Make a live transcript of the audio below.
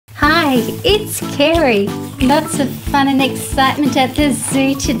Hi, it's Kerry. Lots of fun and excitement at the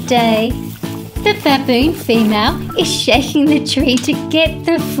zoo today. The baboon female is shaking the tree to get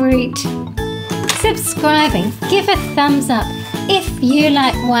the fruit. Subscribe and give a thumbs up if you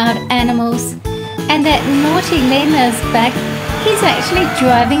like wild animals. And that naughty lemur's back, he's actually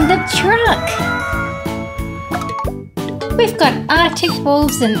driving the truck. We've got Arctic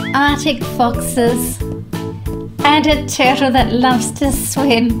wolves and Arctic foxes. And a turtle that loves to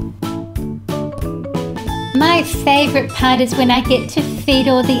swim. My favourite part is when I get to feed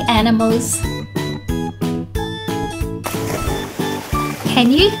all the animals.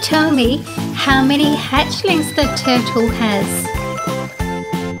 Can you tell me how many hatchlings the turtle has?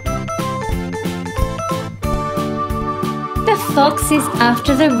 The fox is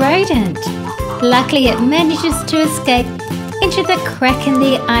after the rodent. Luckily it manages to escape into the crack in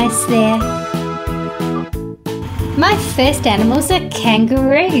the ice there. My first animals are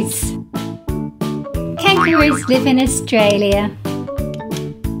kangaroos. Kangaroos live in Australia.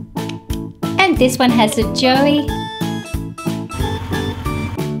 And this one has a joey.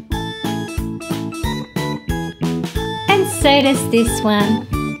 And so does this one.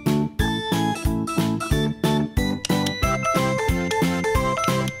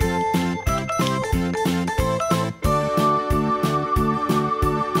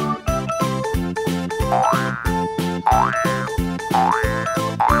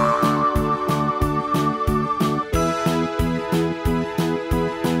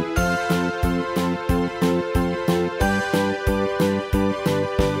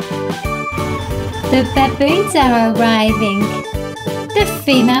 The baboons are arriving. The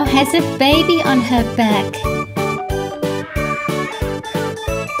female has a baby on her back.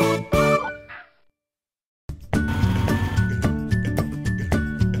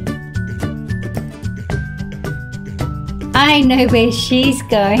 I know where she's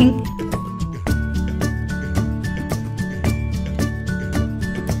going.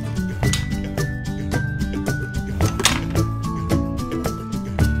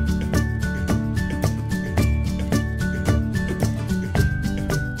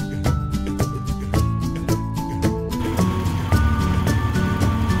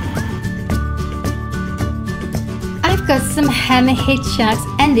 I've got some hammerhead sharks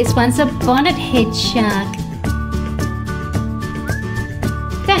and this one's a bonnethead shark.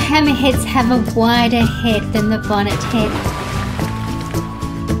 The hammerheads have a wider head than the bonnethead.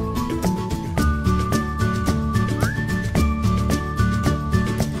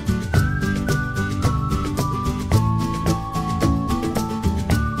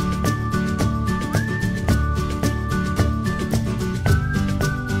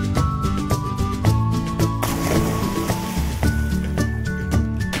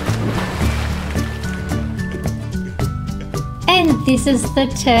 And this is the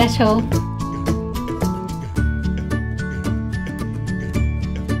turtle.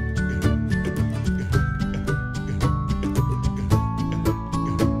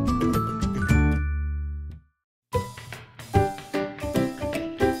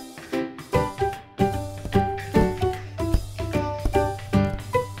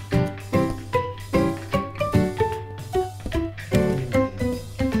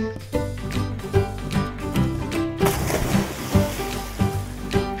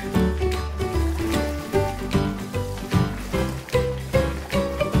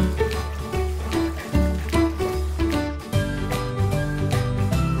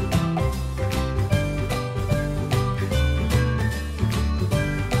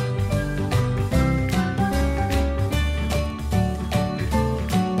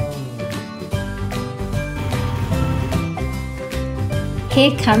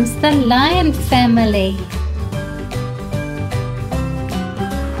 Here comes the lion family.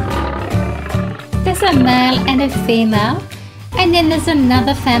 There's a male and a female, and then there's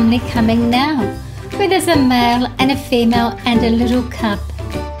another family coming now, where there's a male and a female and a little cub.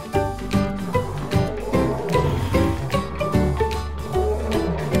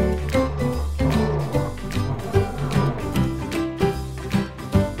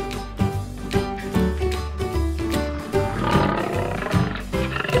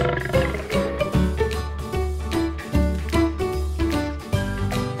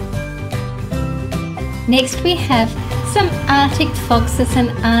 Next we have some Arctic foxes and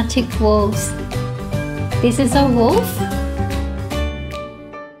Arctic wolves. This is a wolf,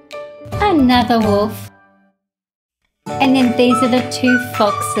 another wolf, and then these are the two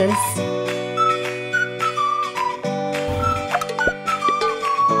foxes.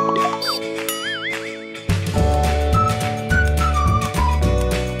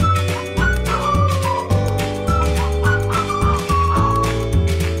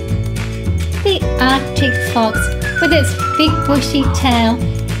 Arctic fox with its big bushy tail.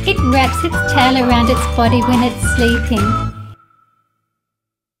 It wraps its tail around its body when it's sleeping.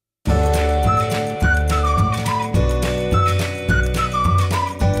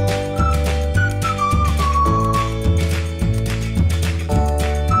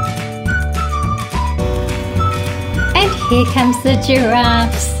 And here comes the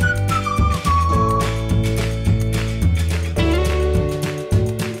giraffes.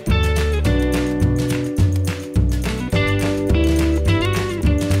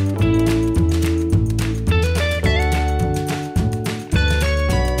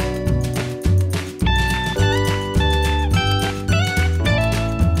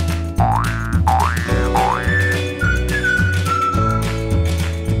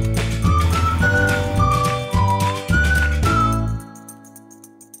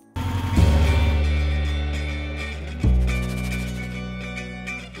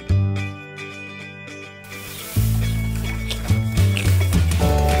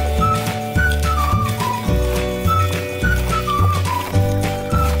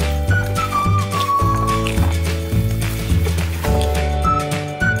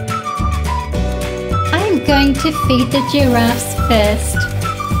 Going to feed the giraffes first.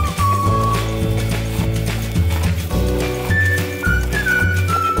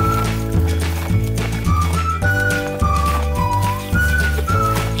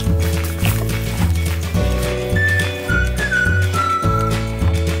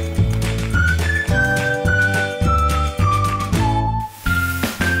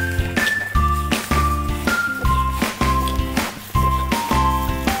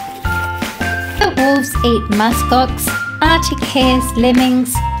 Wolves eat muskox, Arctic hares,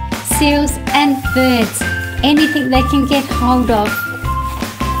 lemmings, seals and birds, anything they can get hold of.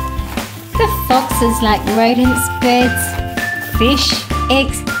 The foxes like rodents, birds, fish,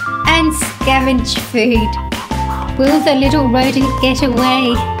 eggs and scavenge food. Will the little rodent get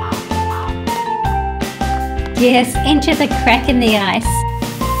away? Yes, into the crack in the ice.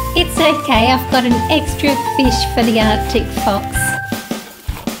 It's okay, I've got an extra fish for the Arctic fox.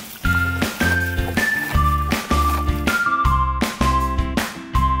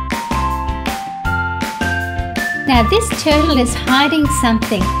 Now this turtle is hiding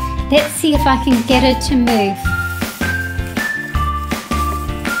something. Let's see if I can get her to move.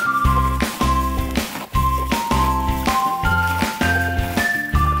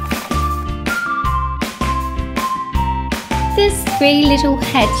 There's 3 little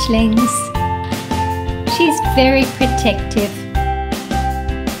hatchlings. She's very protective.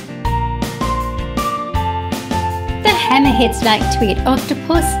 The hammerheads like to eat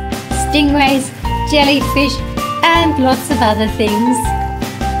octopus, stingrays, jellyfish and lots of other things.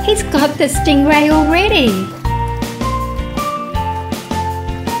 He's got the stingray already.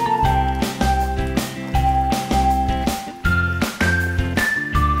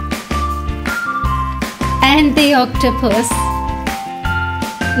 And the octopus.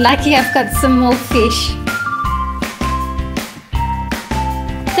 Lucky I've got some more fish.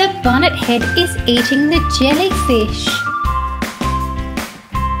 The bonnethead is eating the jellyfish.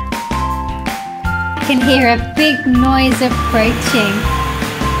 I can hear a big noise approaching.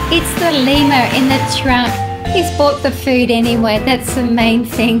 It's the lemur in the trunk. He's bought the food anyway, that's the main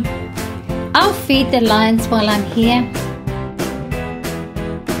thing. I'll feed the lions while I'm here.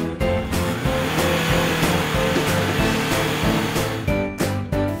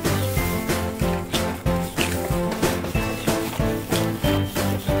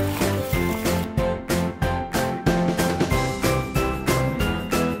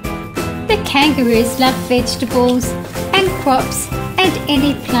 Kangaroos love vegetables and crops and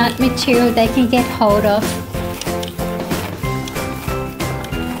any plant material they can get hold of.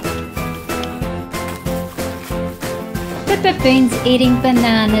 The baboon's eating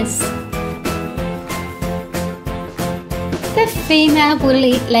bananas. The female will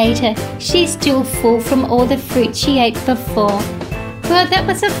eat later. She's still full from all the fruit she ate before. Well, that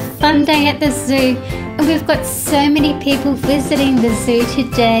was a fun day at the zoo, and we've got so many people visiting the zoo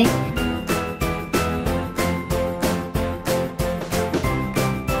today.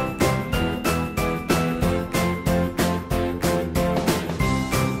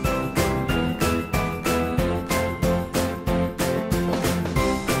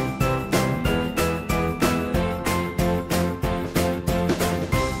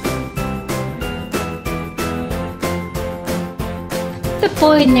 The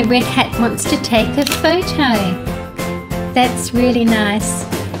boy in the red hat wants to take a photo. That's really nice.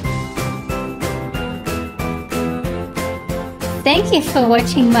 Thank you for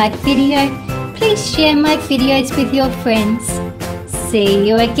watching my video. Please share my videos with your friends. See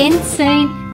you again soon.